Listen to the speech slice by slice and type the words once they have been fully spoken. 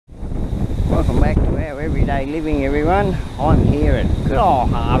back to our everyday living, everyone. I'm here at good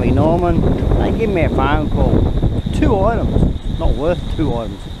old Harvey, Norman. They give me a phone call. 2 items. Not worth 2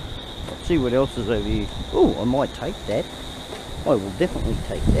 items. Let's see what else is over here. Oh, I might take that. I will definitely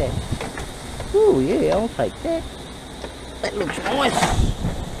take that. Oh yeah, I'll take that. That looks nice.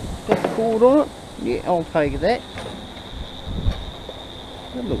 Got the cord on it. Yeah, I'll take that.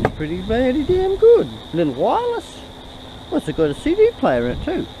 That looks pretty bloody damn good. Little wireless. Well, it's got a CD player in it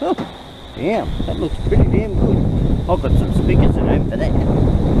too. Oh, damn, that looks pretty damn good. I've got some speakers at home for that.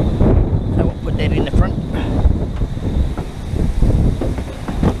 So I'll put that in the front.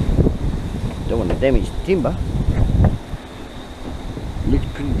 Don't want to damage the timber. Looks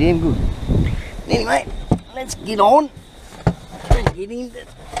pretty damn good. Anyway, let's get on and get into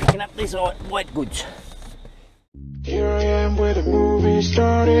picking up this white goods. Here I am where the movie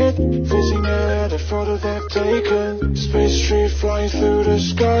started, facing at a photo they've taken. Space tree flying through the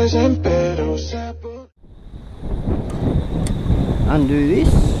skies and petals. Undo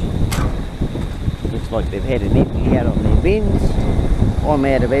this. Looks like they've had an empty out on their bins. I'm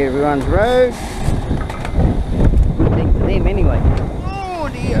out of everyone's road. Good thing for them anyway. Oh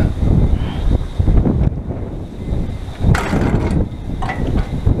dear.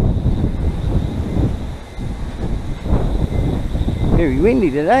 Very windy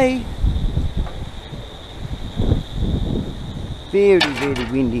today. Very, very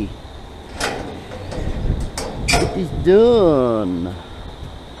windy. It is done.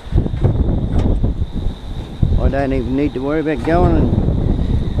 I don't even need to worry about going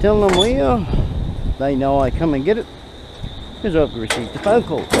and telling them where. They know I come and get it because I've received a phone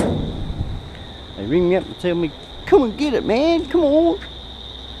call. They ring me up and tell me, come and get it, man, come on.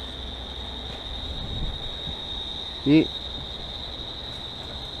 Yeah.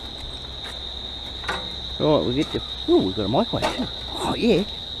 Right, we'll get the... Oh, we've got a microwave too. Oh yeah.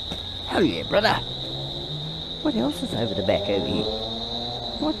 Oh yeah, brother. What else is over the back over here?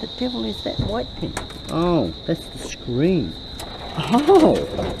 What the devil is that white thing? Oh, that's the screen. Oh,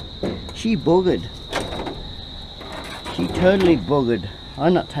 she buggered. She totally buggered.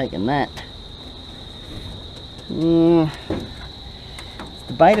 I'm not taking that. It's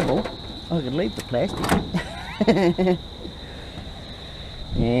debatable. I could leave the plastic.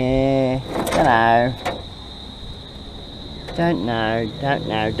 Yeah, don't know.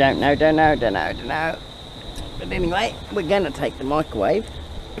 But anyway, we're going to take the microwave.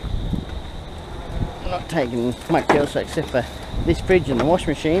 I'm not taking much else except for this fridge and the washing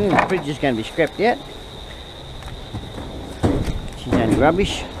machine. The fridge is going to be scrapped out. She's only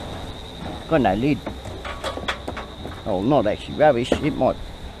rubbish. Got no lid. Oh, not actually rubbish. It might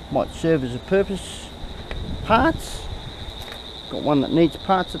serve as a purpose. Parts. Got one that needs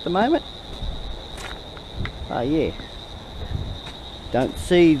parts at the moment. Oh yeah. Don't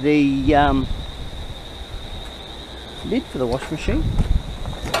see the lid for the washing machine.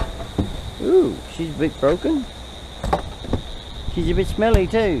 Ooh, she's a bit broken. She's a bit smelly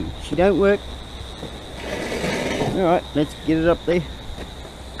too. She don't work. Alright, let's get it up there.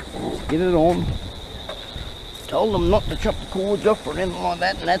 Let's get it on. Told them not to chop the cords off or anything like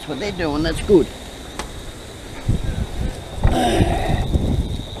that, and that's what they're doing. That's good.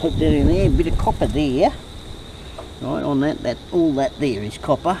 Put that in there, a bit of copper there. Right, on that, all that there is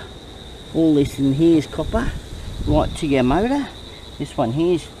copper. All this in here is copper, right to your motor. This one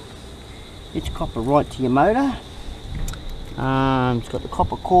here it's copper right to your motor. It's got the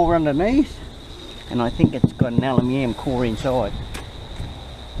copper core underneath, and I think it's got an aluminium core inside.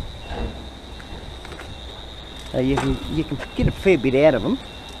 So you can get a fair bit out of them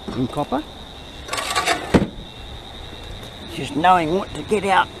in copper. Just knowing what to get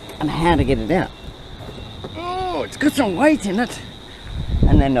out and how to get it out. Oh, it's got some weight in it.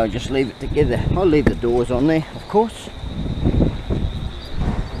 And then I'll just leave it together. I'll leave the doors on there, of course.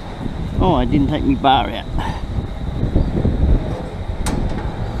 Oh, I didn't take my bar out.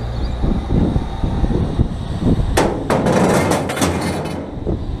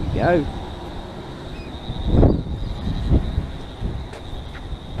 There you go.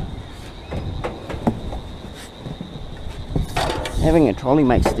 Having a trolley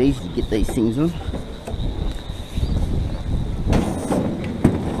makes it easy to get these things on.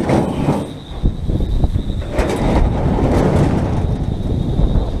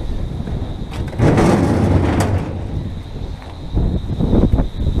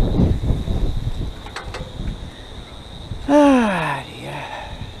 Ah dear.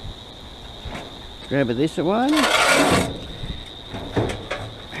 Grab this one.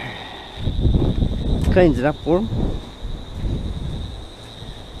 Cleans it up for them.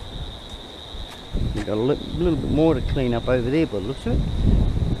 Got a little bit more to clean up over there by the looks of it.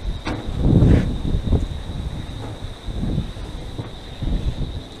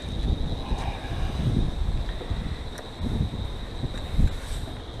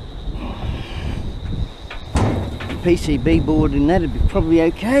 PCB board in that would be probably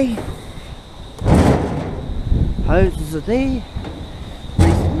okay. Hoses are there.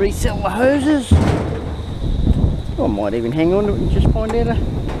 Resell the hoses. I might even hang on to it and just find out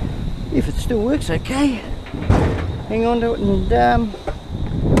if it still works okay. Hang on to it and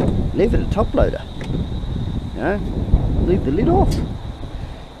leave it a top loader. You know, leave the lid off.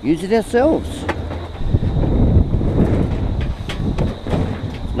 Use it ourselves.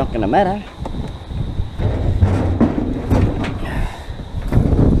 It's not going to matter.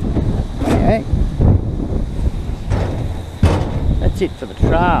 Okay. That's it for the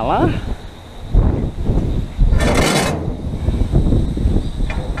trailer.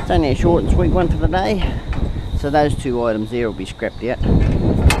 It's only a short and sweet one for the day. So those two items there will be scrapped out.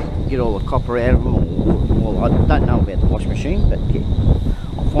 Get all the copper out of them. Well, I don't know about the wash machine, but yeah,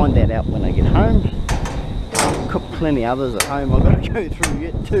 I'll find that out when I get home. I've got plenty others at home I've got to go through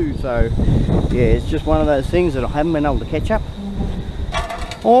yet too. So yeah, it's just one of those things that I haven't been able to catch up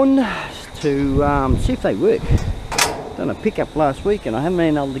on to see if they work. Done a pickup last week and I haven't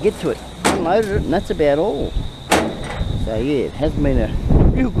been able to get to it. Unloaded it and that's about all. So yeah, it hasn't been a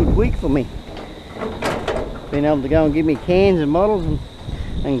real good week for me. Been able to go and give me cans and bottles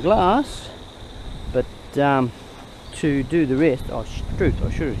and glass, but to do the rest, oh truth, I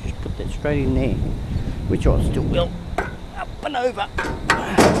should have just put that straight in there, which I still will. Up and over.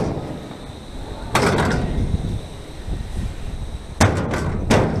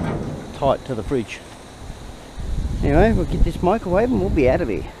 Tight to the fridge. Anyway, we'll get this microwave and we'll be out of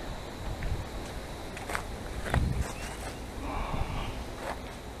here.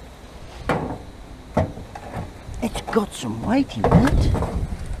 It's got some weight in it.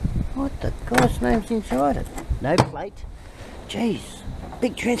 What the God's name's inside it? No plate. Jeez,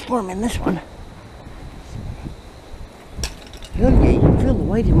 big transformer in this one. Hell yeah, you can feel the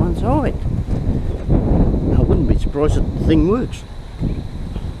weight in one side. I wouldn't be surprised if the thing works.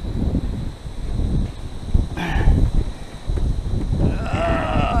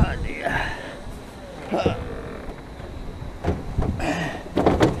 Oh dear.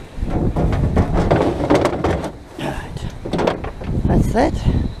 That.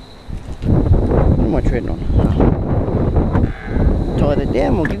 What am I treading on? Oh. Tie that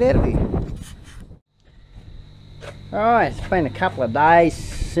down, we'll get out of here. Alright, it's been a couple of days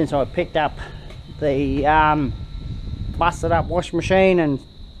since I picked up the busted up washing machine and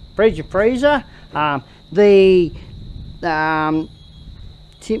fridge and freezer. Well,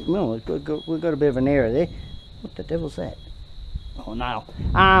 we've got a bit of an error there. What the devil's that? Oh no.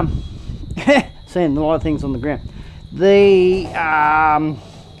 Seeing a lot of things on the ground. The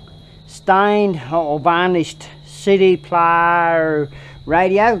stained or varnished CD player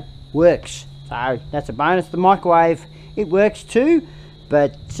radio works, so that's a bonus. The microwave, it works too,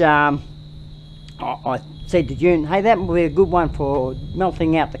 but I said to June, hey, that would be a good one for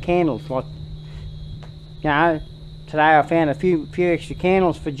melting out the candles. Like, you know, today I found a few extra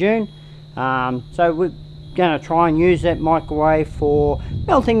candles for June, so we're going to try and use that microwave for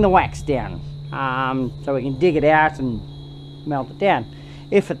melting the wax down. So we can dig it out and melt it down.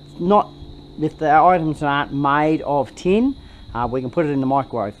 If the items aren't made of tin, we can put it in the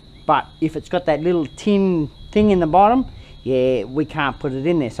microwave. But if it's got that little tin thing in the bottom, yeah, we can't put it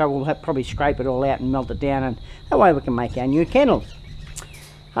in there. So we'll probably scrape it all out and melt it down, and that way we can make our new candles.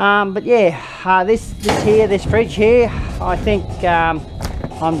 But yeah, this fridge here, I think I'm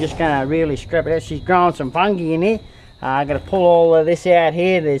just going to really scrap it out. She's growing some fungi in here. I'm going to pull all of this out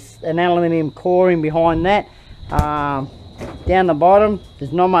here. There's an aluminium core in behind that. Down the bottom,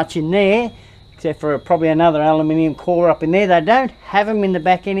 there's not much in there, except for probably another aluminium core up in there. They don't have them in the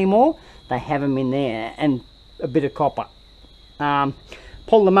back anymore. They have them in there, and a bit of copper.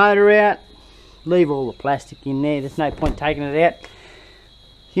 Pull the motor out, leave all the plastic in there. There's no point taking it out.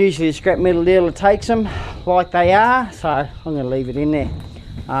 Usually the scrap metal dealer takes them like they are, so I'm going to leave it in there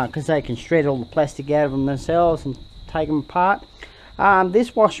because they can shred all the plastic out of them themselves and take them apart.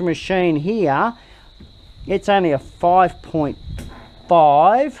 This washing machine here, it's only a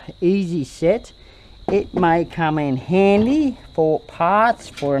 5.5 easy set. It may come in handy for parts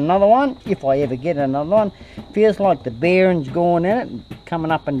for another one, if I ever get another one. Feels like the bearing's going in it,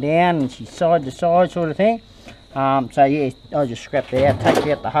 coming up and down, and she's side to side sort of thing. So yeah, I'll just scrap it out, take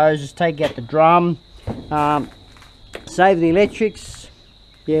out the hoses, take out the drum, save the electrics.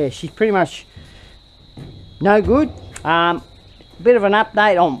 Yeah, she's pretty much no good. Bit of an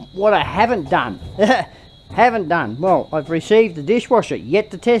update on what I haven't done. Well, I've received the dishwasher,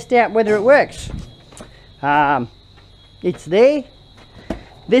 yet to test out whether it works. It's there.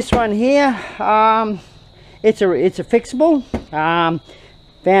 This one here, it's a fixable.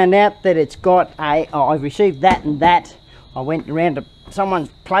 found out that it's got a, I've received that and that. I went around to someone's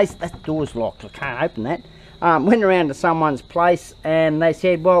place. That door's locked, I can't open that. Went around to someone's place and they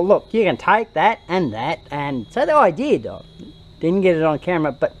said, well look, you can take that, and so I did. I didn't get it on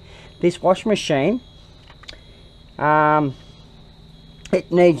camera, but this washing machine,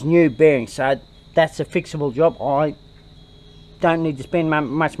 it needs new bearings, so that's a fixable job. I don't need to spend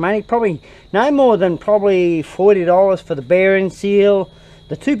much money, probably no more than probably $40 for the bearing seal,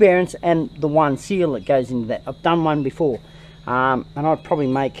 the 2 bearings and the 1 seal that goes into that. I've done one before, and I'd probably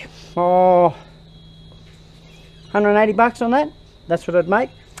make $180 on that. That's what I'd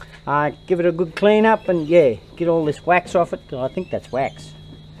make. Give it a good clean up and yeah, get all this wax off it. I think that's wax.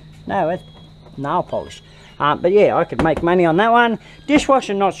 No, that's nail polish. But yeah, I could make money on that one.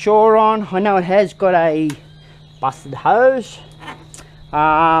 Dishwasher, not sure on. I know it has got a busted hose.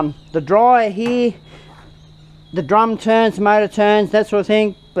 The dryer here, the drum turns, the motor turns, that sort of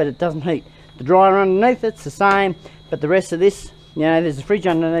thing, but it doesn't heat. The dryer underneath, it's the same, but the rest of this, you know, there's a fridge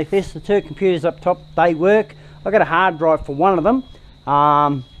underneath this, the 2 computers up top, they work. I've got a hard drive for one of them.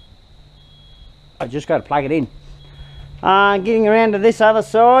 I just got to plug it in. Getting around to this other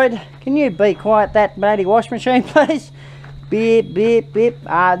side. Can you be quiet, that bloody wash machine, please? Beep, beep, beep.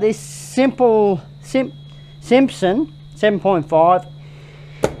 This Simpson 7.5.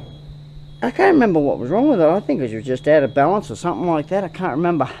 I can't remember what was wrong with it. I think it was just out of balance or something like that. I can't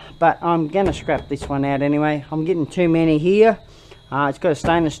remember. But I'm going to scrap this one out anyway. I'm getting too many here. It's got a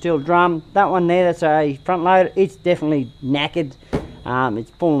stainless steel drum. That one there, that's a front loader. It's definitely knackered.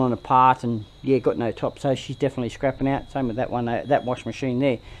 It's falling apart and yeah, got no top, so she's definitely scrapping out. Same with that one, that wash machine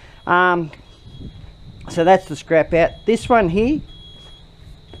there. So that's the scrap out. This one here,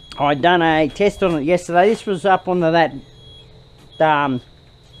 I done a test on it yesterday. This was up on that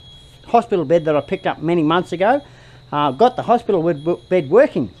hospital bed that I picked up many months ago. Got the hospital bed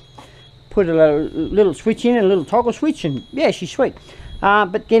working. Put a little switch in, a little toggle switch, and yeah, she's sweet.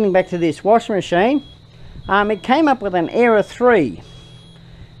 But getting back to this washing machine, it came up with an error 3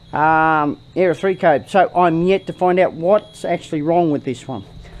 code, so I'm yet to find out what's actually wrong with this one.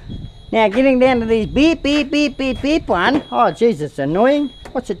 Now getting down to these beep beep beep beep beep one, oh jeez, it's annoying.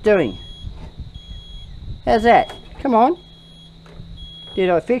 What's it doing? How's that? Come on, did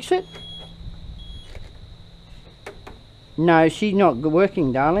I fix it? No, she's not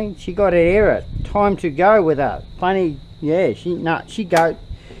working, darling. She got an error. Time to go with her. Funny, yeah, she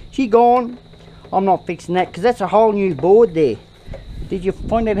gone. I'm not fixing that because that's a whole new board there. Did you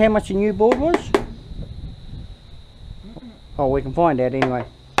find out how much a new board was? Oh, we can find out anyway.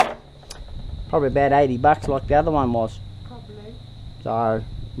 Probably about $80 like the other one was. Probably. So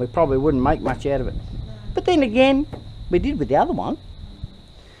we probably wouldn't make much out of it. No. But then again, we did with the other one.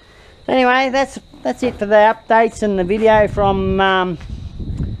 Anyway, that's it for the updates and the video from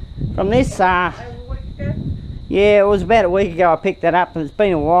this. Yeah, it was about a week ago I picked that up, and it's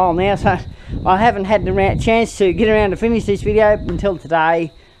been a while now, so I haven't had the chance to get around to finish this video until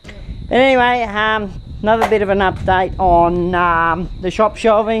today. But anyway, another bit of an update on the shop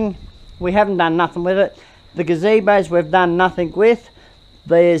shelving. We haven't done nothing with it. The gazebos we've done nothing with.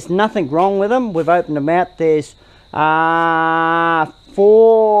 There's nothing wrong with them. We've opened them out. There's 4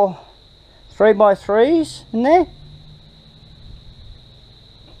 3x3s in there.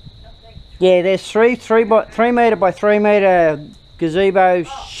 Yeah, there's 3 metre by 3 metre gazebo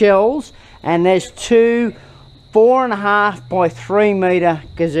shells, and there's 2 4.5 by 3 metre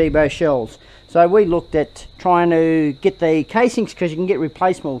gazebo shells. So we looked at trying to get the casings, because you can get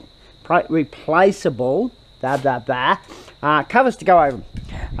replaceable covers to go over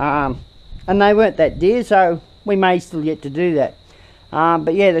them, and they weren't that dear, so we may still yet to do that.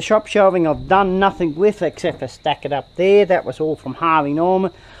 But yeah, the shop shelving I've done nothing with except for stack it up there. That was all from Harvey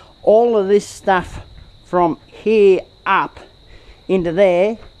Norman. All of this stuff from here up into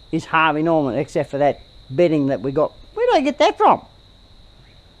there is Harvey Norman, except for that bedding that we got. Where did I get that from?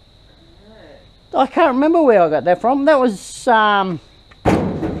 I can't remember where I got that from. That was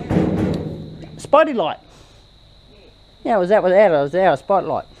Spotty Light. Yeah, that was our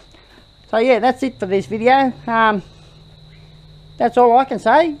Spotlight. So yeah, that's it for this video. That's all I can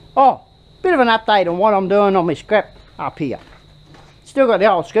say. Oh, bit of an update on what I'm doing on my scrap up here. Still got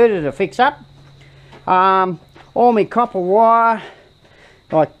the old scooter to fix up. All my copper wire,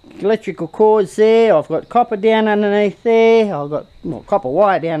 like electrical cords there. I've got copper down underneath there. I've got copper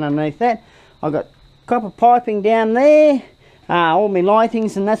wire down underneath that. I've got copper piping down there. All my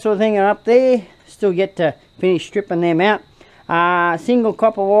lightings and that sort of thing are up there. Still yet to finish stripping them out. Single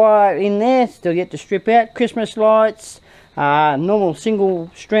copper wire in there. Still yet to strip out. Christmas lights. Normal single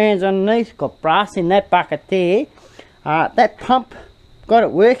strands underneath. Got brass in that bucket there. That pump got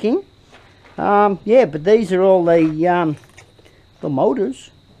it working. Yeah, but these are all the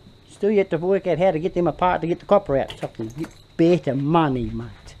motors. Still yet to work out how to get them apart to get the copper out. So I can get better money,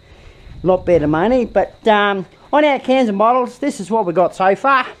 mate. A lot better money. But on our cans and bottles, this is what we got so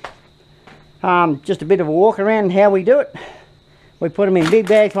far. Just a bit of a walk around how we do it. We put them in big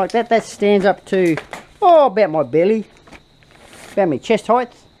bags like that. That stands up to, oh, about my belly. About my chest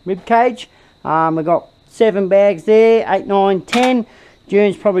height, rib cage. We've got 7 bags there, 8, 9, 10.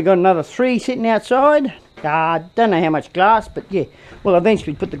 June's probably got another 3 sitting outside. Don't know how much glass, but yeah, we'll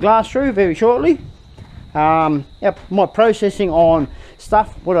eventually put the glass through very shortly. My processing on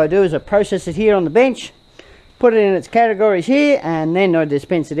stuff, what I do is I process it here on the bench, put it in its categories here, and then I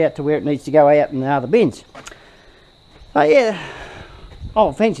dispense it out to where it needs to go out in the other bins. Yeah, I'll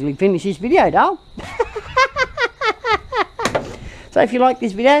eventually finish this video, Dale. So if you like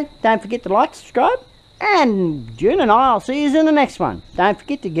this video, don't forget to like, subscribe, and June and I'll see you in the next one. Don't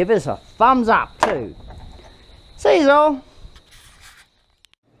forget to give us a thumbs up too. See you all.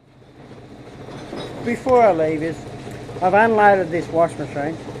 Before I leave you, I've unloaded this wash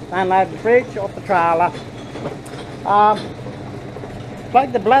machine, unloaded the fridge off the trailer,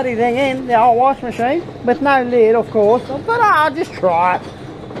 plugged the bloody thing in, the old wash machine, with no lid of course. I thought, I'll just try it.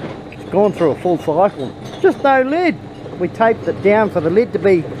 It's gone through a full cycle, just no lid. We taped it down for the lid to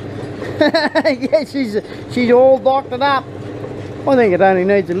be, yeah, she's all doctored up. I think it only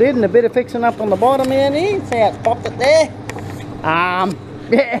needs a lid and a bit of fixing up on the bottom down here. See how it's popped it there?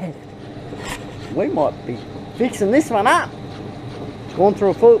 Yeah. We might be fixing this one up. It's gone through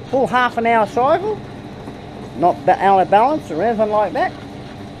a full half an hour cycle. Not out of balance or anything like that.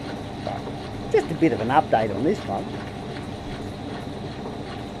 But just a bit of an update on this one.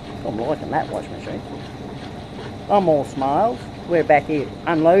 I'm liking that wash machine. I'm all smiles. We're back here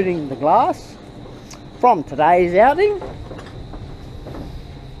unloading the glass from today's outing.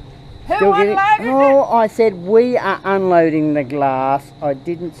 Who unloaded it? Oh, I said we are unloading the glass. I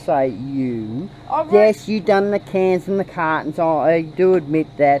didn't say you. Yes, you done the cans and the cartons. I do admit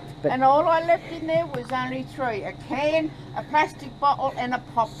that. But and all I left in there was only 3. A can, a plastic bottle and a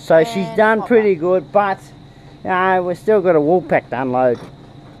pop. So she's done pretty good, but we've still got a wool pack to unload.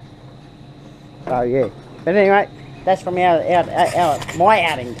 So yeah. But anyway, that's from my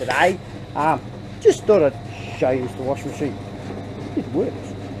outing today. Just thought I'd show you the wash machine. It works.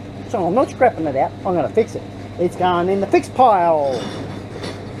 So I'm not scrapping it out, I'm going to fix it. It's going in the fix pile.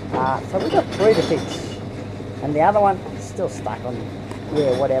 So we've got 3 to fix. And the other one is still stuck on,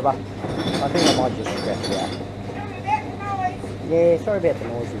 yeah, whatever. I think I might just scrap it out. Sorry about the noise. Yeah, sorry about the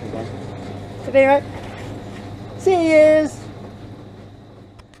noise again. But anyway, see yous.